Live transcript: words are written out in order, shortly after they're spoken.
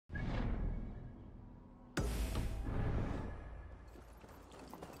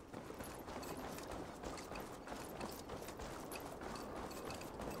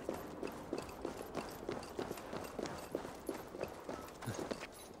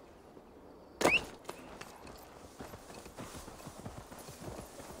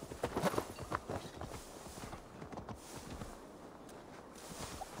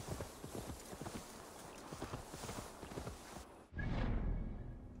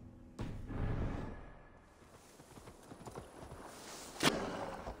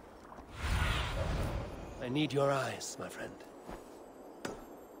need your eyes, my friend.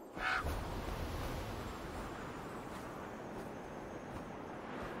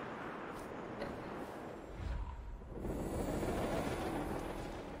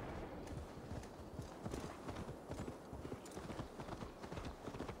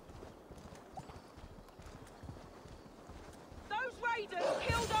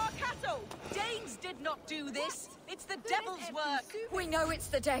 Killed our cattle! Danes did not do this! It's the devil's work! We know it's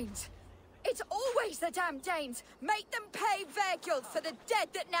the Danes. It's always the damn Danes! Make them pay their guilt for the dead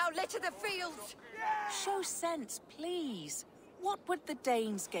that now litter the fields! Show sense, please. What would the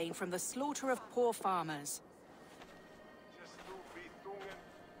Danes gain from the slaughter of poor farmers?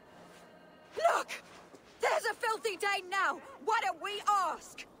 Look! There's a filthy Dane now! Why don't we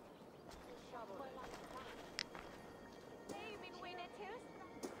ask?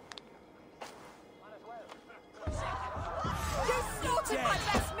 You slaughtered my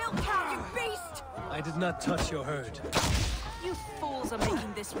best milk cow, you beast! I did not touch your herd. You fools are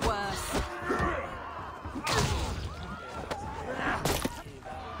making this worse.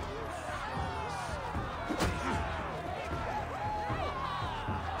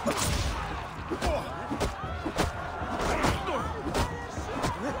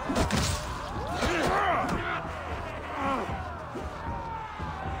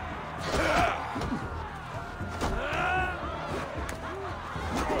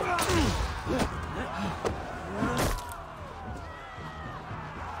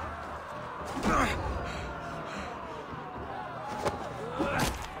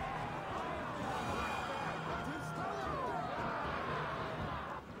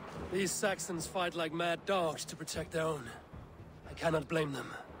 These Saxons fight like mad dogs to protect their own. I cannot blame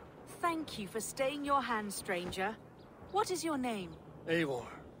them. Thank you for staying your hand, stranger. What is your name? Eivor,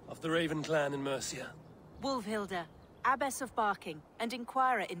 of the Raven clan in Mercia. Wolfhilda, Abbess of Barking, and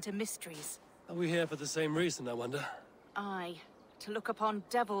Inquirer into mysteries. Are we here for the same reason, I wonder? Aye, to look upon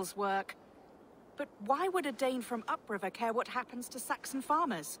devil's work. But why would a Dane from upriver care what happens to Saxon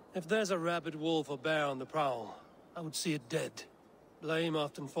farmers? If there's a rabid wolf or bear on the prowl, I would see it dead. Blame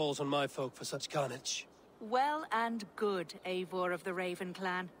often falls on my folk for such carnage. Well and good, Eivor of the Raven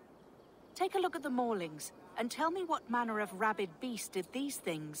clan. Take a look at the maulings, and tell me what manner of rabid beast did these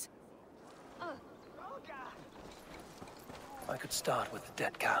things. I could start with the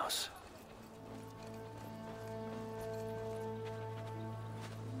dead cows.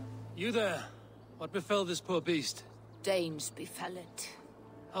 You there? What befell this poor beast? Danes befell it.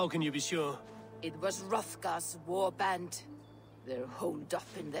 How can you be sure? It was Hrothgar's war band. They're holed up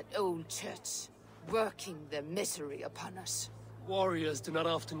in that old church, working their misery upon us. Warriors do not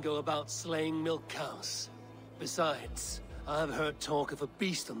often go about slaying milk cows. Besides, I have heard talk of a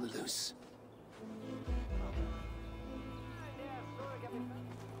beast on the loose.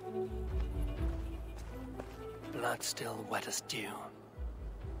 Blood still wet as dew.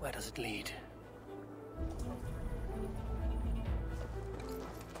 Where does it lead?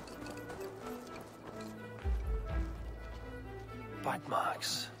 Bite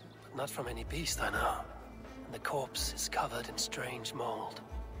marks, but not from any beast I know. And the corpse is covered in strange mold,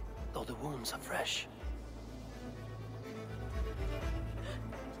 though the wounds are fresh.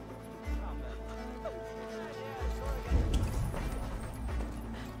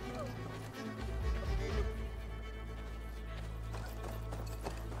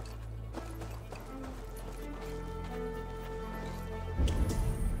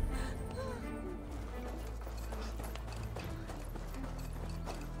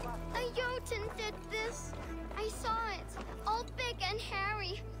 Did this. I saw it, all big and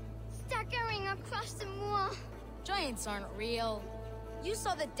hairy, staggering across the moor. Giants aren't real. You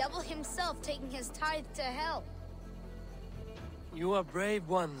saw the devil himself taking his tithe to hell. You are brave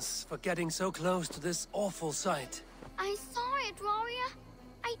ones for getting so close to this awful sight. I saw it, warrior.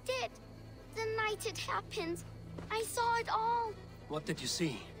 I did. The night it happened. I saw it all. What did you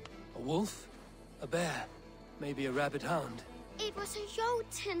see? A wolf? A bear? Maybe a rabid hound? It was a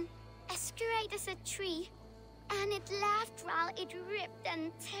Jotun. As straight as a tree, and it laughed while it ripped and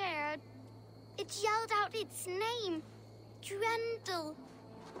teared. It yelled out its name, Grendel.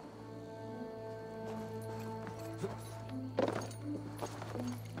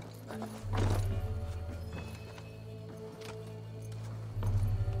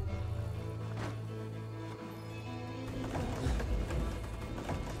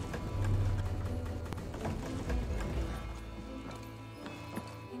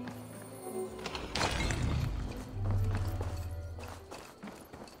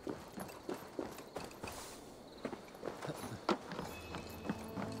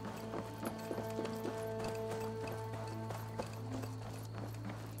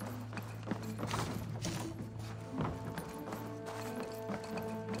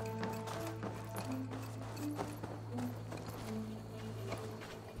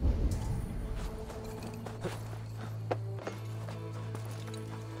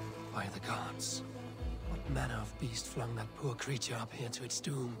 cards. What manner of beast flung that poor creature up here to its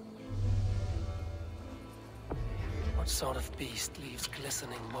doom? What sort of beast leaves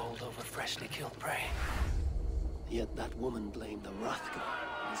glistening mold over freshly killed prey? Yet that woman blamed the Hrothgar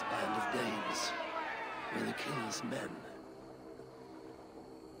and his band of Danes. Were the killers men?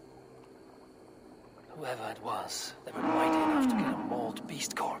 Whoever it was, they were mighty enough to get a mauled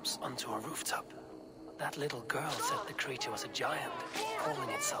beast corpse onto a rooftop. That little girl said the creature was a giant, calling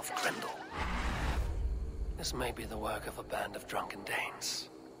itself Grendel. This may be the work of a band of drunken Danes.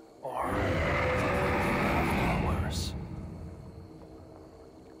 Or worse.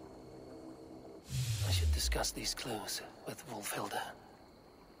 I should discuss these clues with Wolfhilda.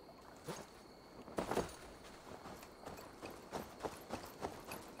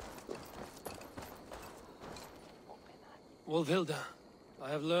 Wolfhilda, I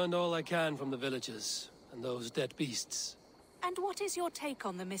have learned all I can from the villagers and those dead beasts. And what is your take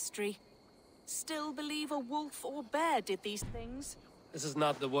on the mystery? Still believe a wolf or bear did these things? This is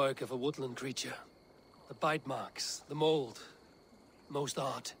not the work of a woodland creature. The bite marks, the mold, most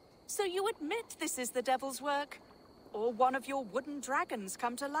art. So you admit this is the devil's work? Or one of your wooden dragons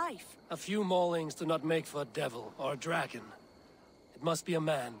come to life? A few maulings do not make for a devil or a dragon. It must be a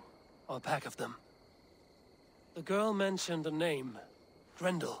man, or a pack of them. The girl mentioned a name.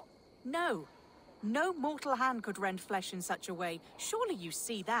 Grendel. No. No mortal hand could rend flesh in such a way. Surely you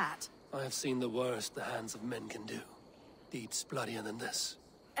see that. I have seen the worst the hands of men can do. Deeds bloodier than this.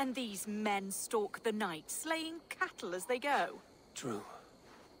 And these men stalk the night, slaying cattle as they go. True.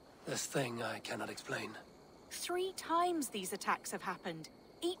 This thing I cannot explain. 3 times these attacks have happened.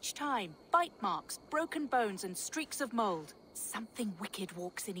 Each time, bite marks, broken bones, and streaks of mold. Something wicked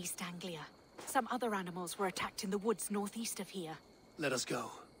walks in East Anglia. Some other animals were attacked in the woods northeast of here. Let us go.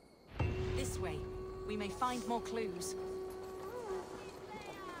 This way. We may find more clues.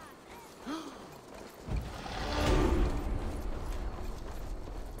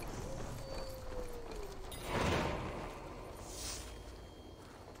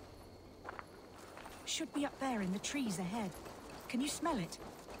 Should be up there in the trees ahead. Can you smell it?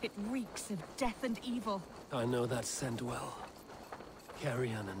 It reeks of death and evil. I know that scent well.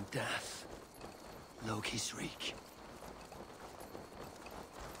 Carrion and death. Loki's reek.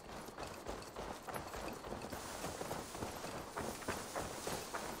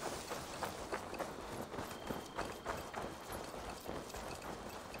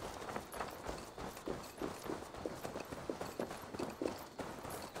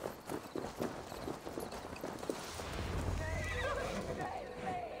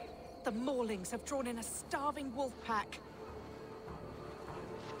 The Maulings have drawn in a starving wolf pack.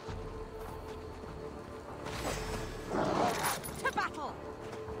 To battle!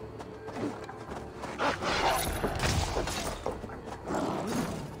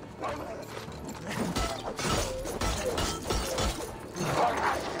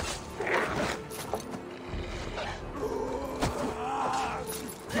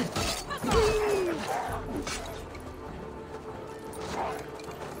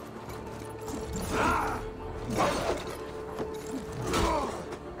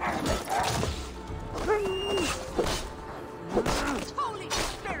 Holy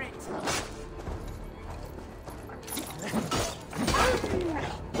Spirit!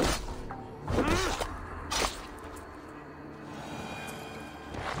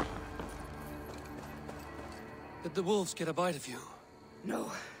 Did the wolves get a bite of you?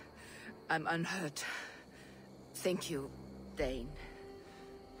 No, I'm unhurt. Thank you, Dane.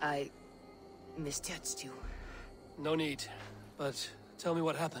 I misjudged you. No need. But tell me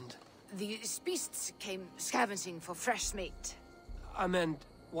what happened. These beasts came scavenging for fresh meat. I meant,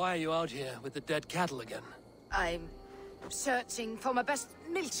 why are you out here with the dead cattle again? I'm searching for my best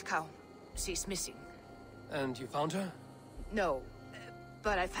milch cow. She's missing. And you found her? No,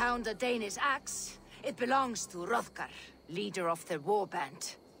 but I found a Danish axe. It belongs to Hrothgar, leader of the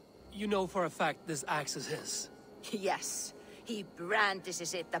warband. You know for a fact this axe is his. Yes, he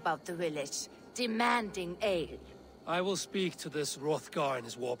brandishes it about the village, demanding ale. I will speak to this Hrothgar and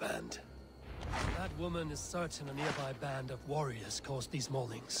his warband. That woman is certain a nearby band of warriors caused these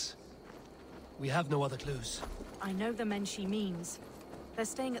maulings. We have no other clues. I know the men she means. They're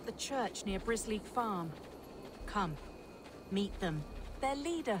staying at the church near Brisleek Farm. Come, meet them. Their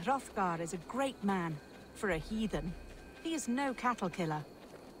leader, Hrothgar, is a great man. For a heathen. He is no cattle killer.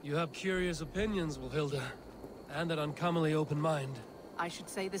 You have curious opinions, Wolfhilda. And an uncommonly open mind. I should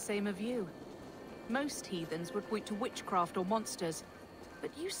say the same of you. Most heathens would point to witchcraft or monsters,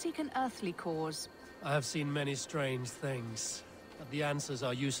 but you seek an earthly cause. I have seen many strange things, but the answers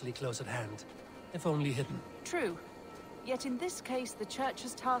are usually close at hand, if only hidden. True. Yet in this case, the Church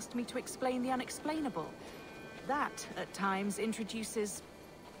has tasked me to explain the unexplainable. That, at times, introduces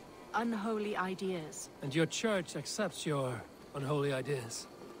unholy ideas. And your church accepts your unholy ideas?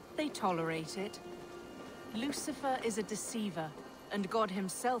 They tolerate it. Lucifer is a deceiver, and God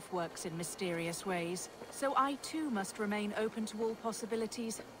himself works in mysterious ways. So I too must remain open to all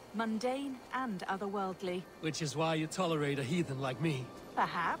possibilities, mundane and otherworldly. Which is why you tolerate a heathen like me.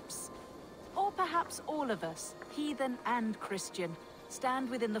 Perhaps. Or perhaps all of us, heathen and Christian, stand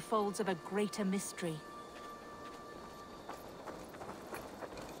within the folds of a greater mystery.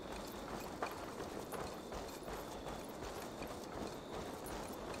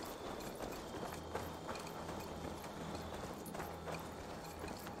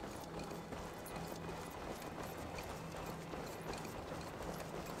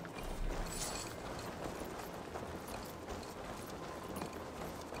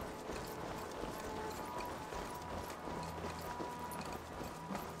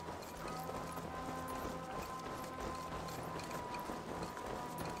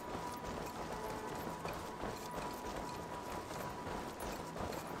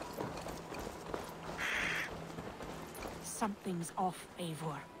 Something's off,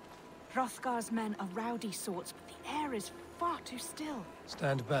 Eivor. Hrothgar's men are rowdy sorts, but the air is far too still.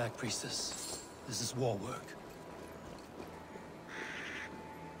 Stand back, priestess. This is war work.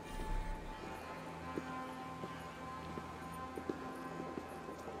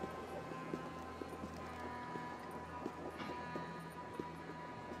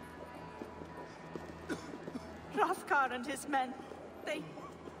 Hrothgar and his men,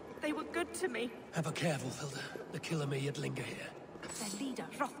 they were good to me. Have a care, Wolfhilda. The killer may yet linger here. Their leader,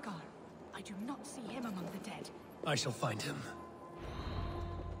 Hrothgar. I do not see him among the dead. I shall find him.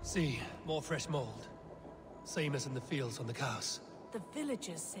 See, more fresh mold. Same as in the fields on the cows. The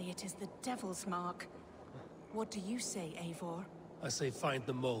villagers say it is the Devil's Mark. What do you say, Eivor? I say find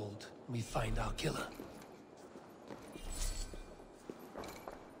the mold, we find our killer.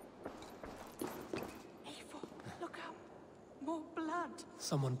 Eivor, look up. More blood.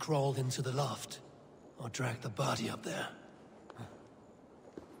 Someone crawled into the loft, or dragged the body up there.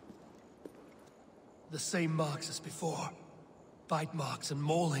 The same marks as before. Bite marks and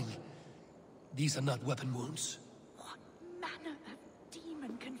mauling. These are not weapon wounds. What manner of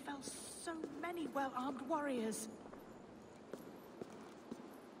demon can fell so many well-armed warriors?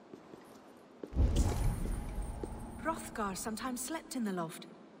 Hrothgar sometimes slept in the loft.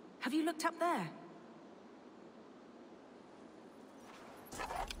 Have you looked up there?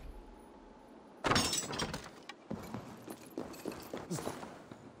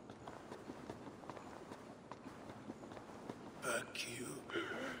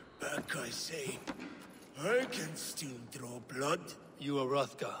 Back, I say. I can still draw blood. You are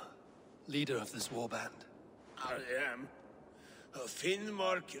Hrothgar, leader of this warband. I am. A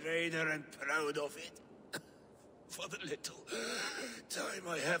Finnmark raider and proud of it. For the little time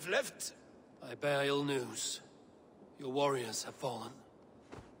I have left. I bear ill news. Your warriors have fallen.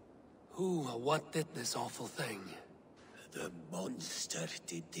 Who or what did this awful thing? The monster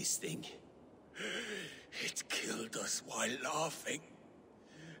did this thing. It killed us while laughing.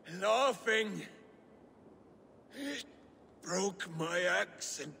 Laughing! It broke my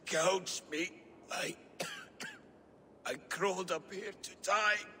axe and gouged me. I crawled up here to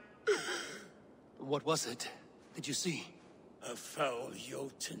die. What was it? Did you see? A foul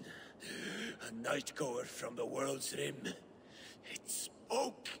Jotun. A night-goer from the world's rim. It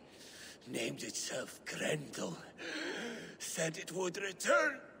spoke. Named itself Grendel. Said it would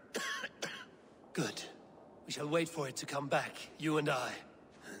return. Good. We shall wait for it to come back, you and I.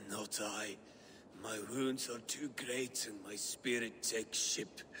 Not I. My wounds are too great and my spirit takes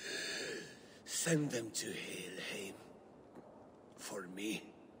ship. Send them to Helheim. For me.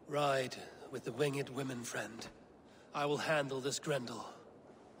 Ride with the winged women, friend. I will handle this Grendel,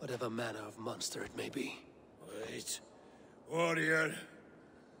 whatever manner of monster it may be. Wait. Warrior.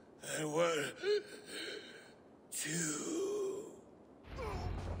 There were... two...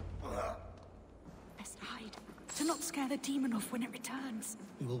 Best hide, to not scare the demon off when it returns.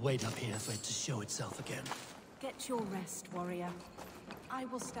 We will wait up here for it to show itself again. Get your rest, warrior. I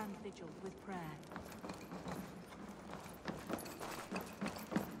will stand vigil with prayer.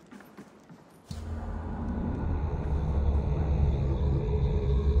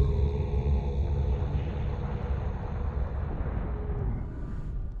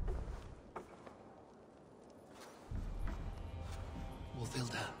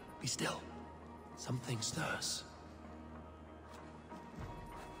 Wolfhilda, be still. Something stirs.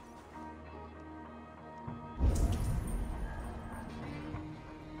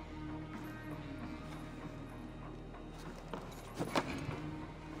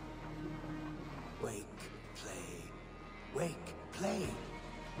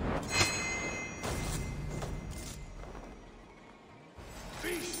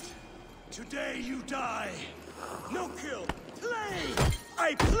 Today you die. No kill. Play!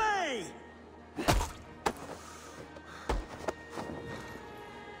 I play!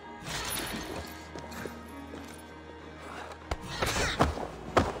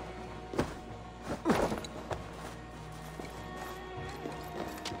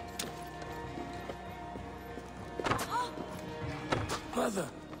 Mother,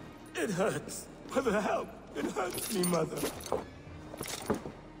 it hurts. Mother, help. It hurts me, Mother.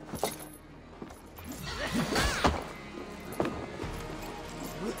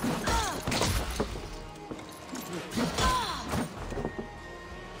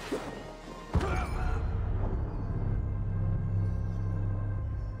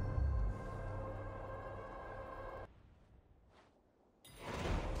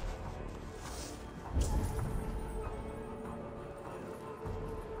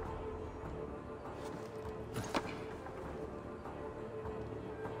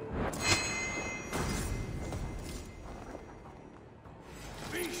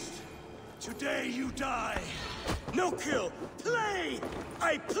 Today you die. No kill. Play!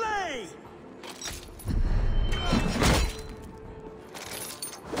 I play!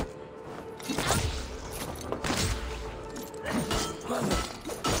 Mother,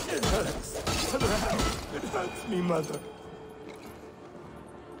 it hurts. Mother, help. It hurts me, Mother.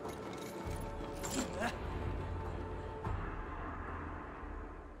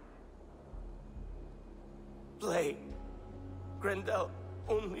 Play. Grendel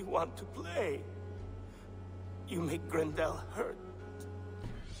only want to play. You make Grendel hurt.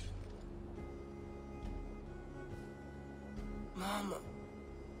 Mama.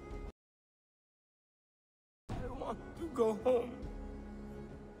 I want to go home.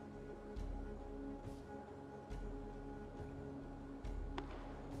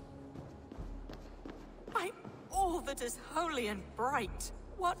 By all that is holy and bright,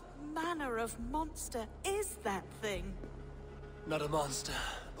 what manner of monster is that thing? Not a monster,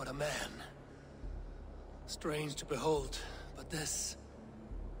 but a man. Strange to behold, but this...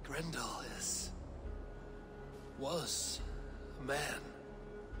 Grendel was a man.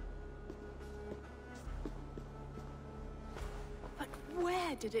 But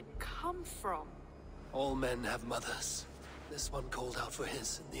where did it come from? All men have mothers. This one called out for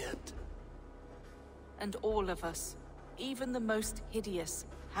his in the end. And all of us, even the most hideous,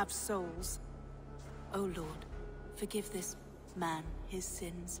 have souls. O Lord, forgive this man his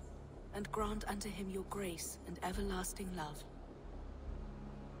sins, and grant unto him your grace and everlasting love.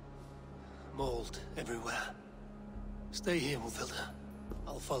 Mold everywhere. Stay here, Wilhilda.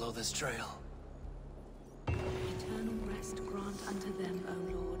 I'll follow this trail. Eternal rest grant unto them, O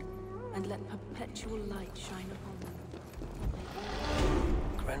Lord, and let perpetual light shine upon them.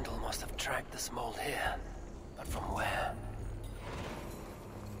 Grendel must have tracked this mold here, but from where?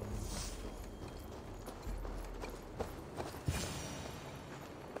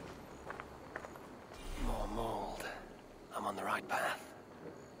 More mold. I'm on the right path.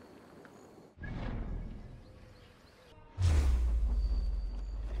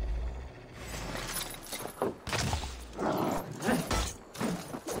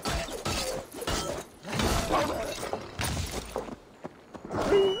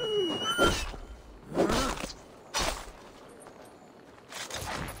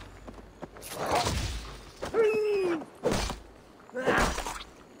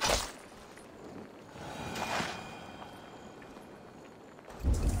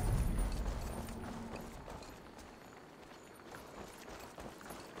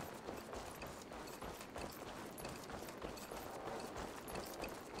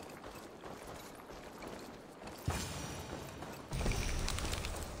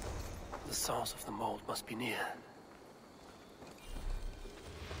 The source of the mold must be near.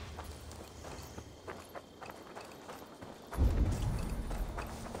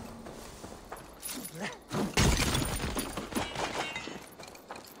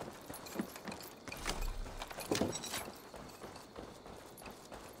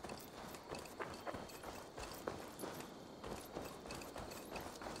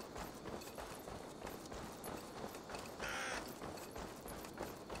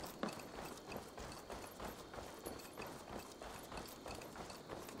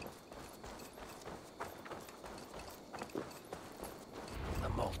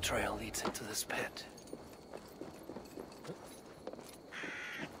 Trail leads into this pit.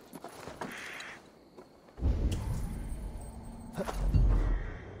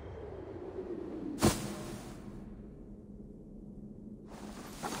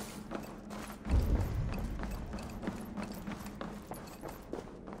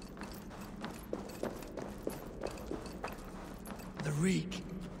 The reek.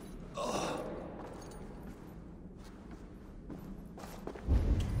 Oh,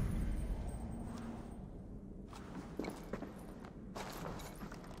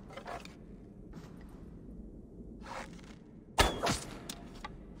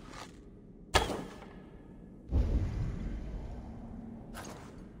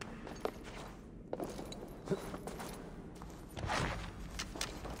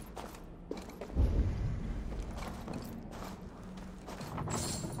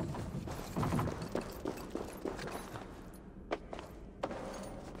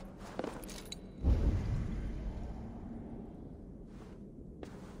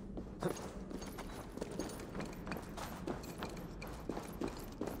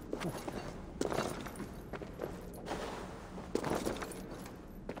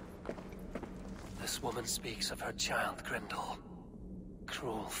 This woman speaks of her child, Grendel.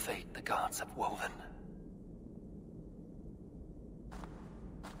 Cruel fate the gods have woven.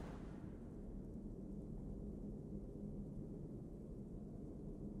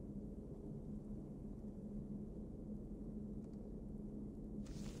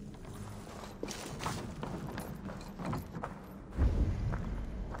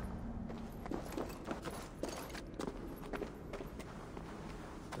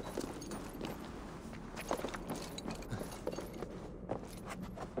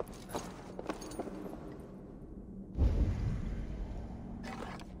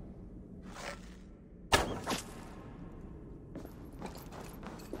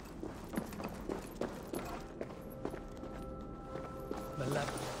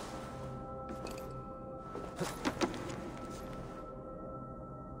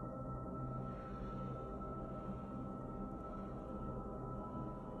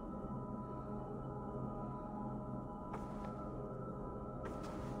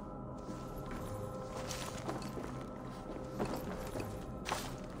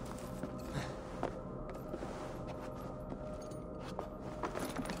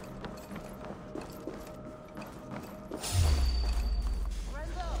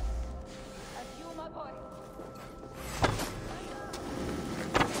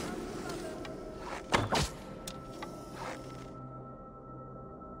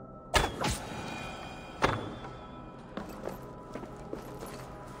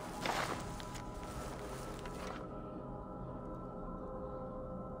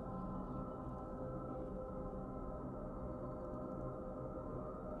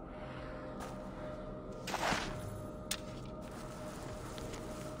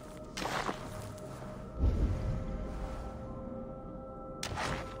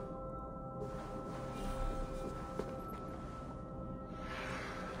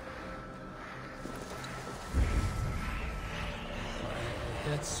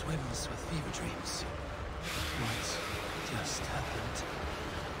 Dead swims with fever dreams. What just happened?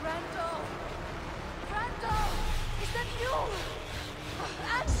 Randall! Randall! Is that you?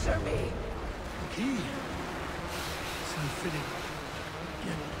 Answer me! A key. So fitting.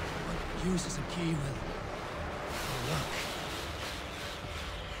 Yet, what use is a key with no luck?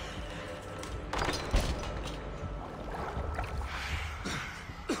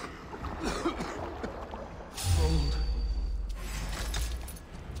 Old.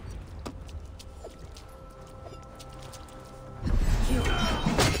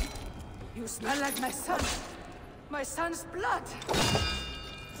 You smell like my son. My son's blood.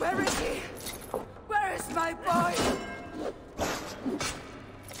 Where is he? Where is my boy?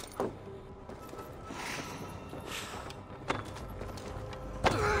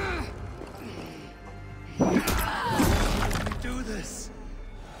 Do this.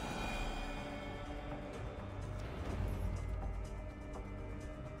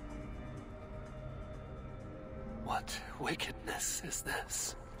 What wickedness is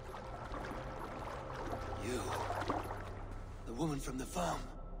this? You, the woman from the farm.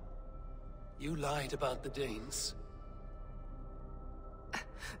 You lied about the Danes.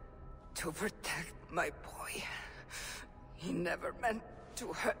 To protect my boy. He never meant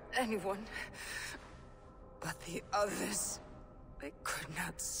to hurt anyone. But the others, they could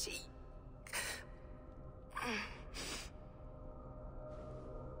not see.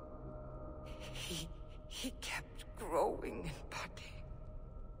 He kept growing in body,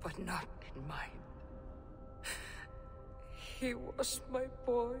 but not in mind. He was my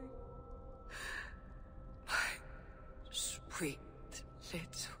boy. My sweet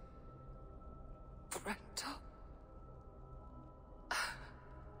little Grendel.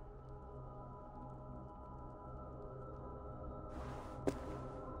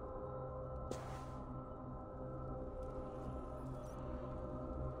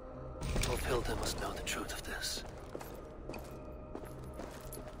 Hilda must know the truth of this.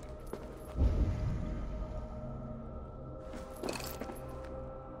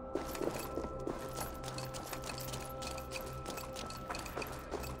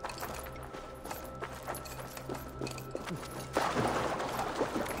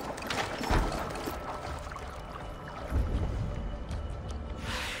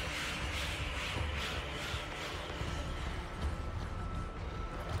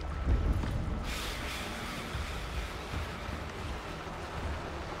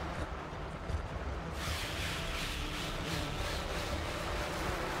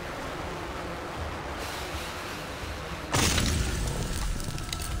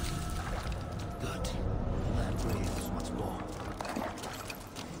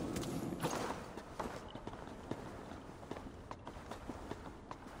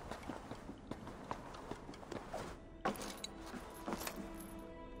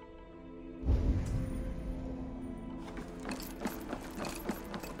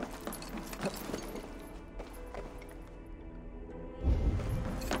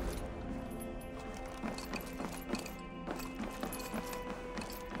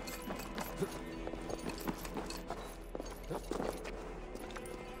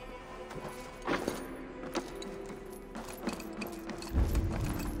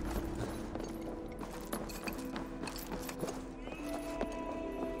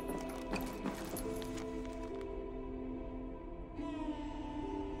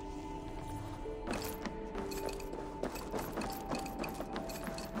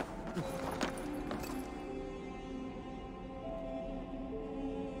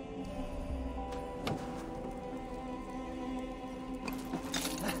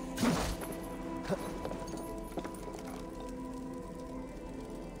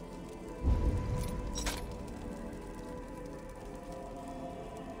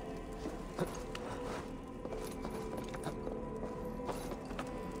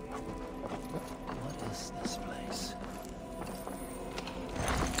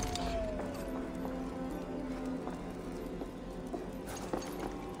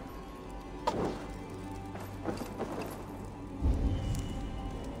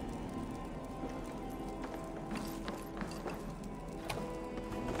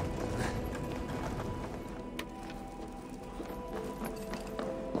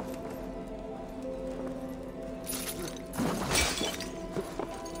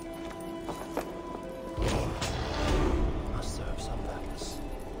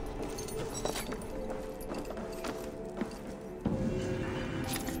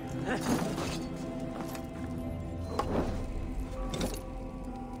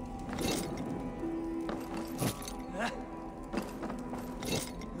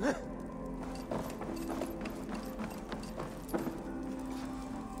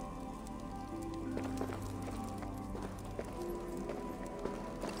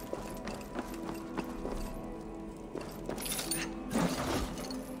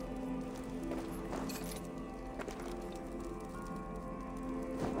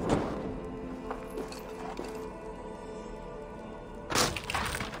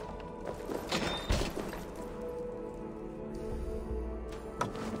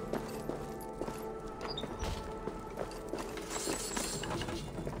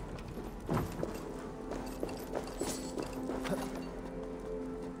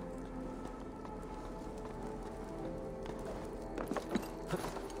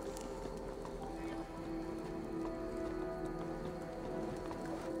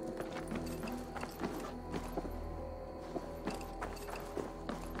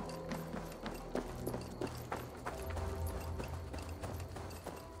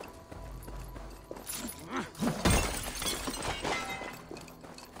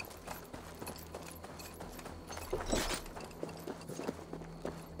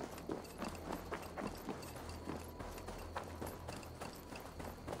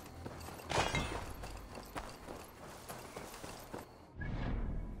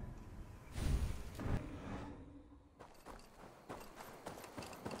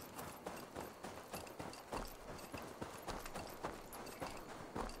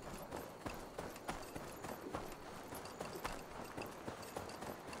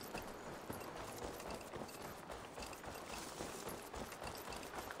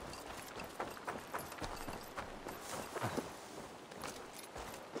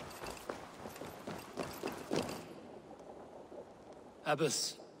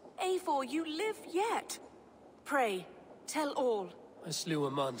 Abbess, Eivor, you live yet. Pray, tell all. I slew a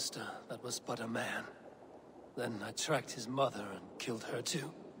monster that was but a man. Then I tracked his mother and killed her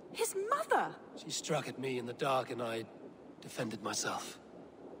too. His mother? She struck at me in the dark and I defended myself.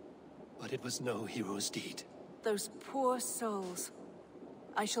 But it was no hero's deed. Those poor souls.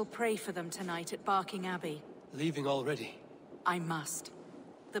 I shall pray for them tonight at Barking Abbey. Leaving already? I must.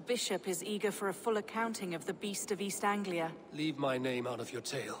 The bishop is eager for a full accounting of the Beast of East Anglia. Leave my name out of your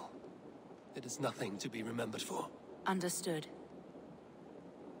tale. It is nothing to be remembered for. Understood.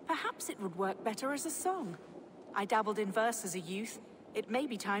 Perhaps it would work better as a song. I dabbled in verse as a youth. It may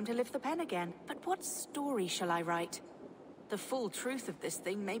be time to lift the pen again. But what story shall I write? The full truth of this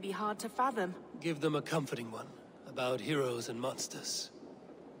thing may be hard to fathom. Give them a comforting one, about heroes and monsters.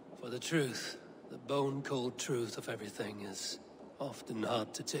 For the truth, the bone-cold truth of everything is often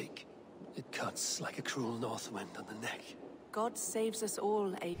hard to take. It cuts like a cruel north wind on the neck. God saves us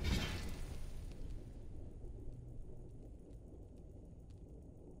all,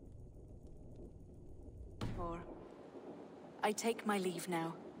 I take my leave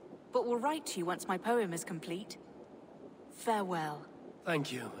now, but will write to you once my poem is complete. Farewell.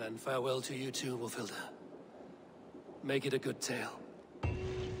 Thank you, and farewell to you too, Wolfilda. Make it a good tale.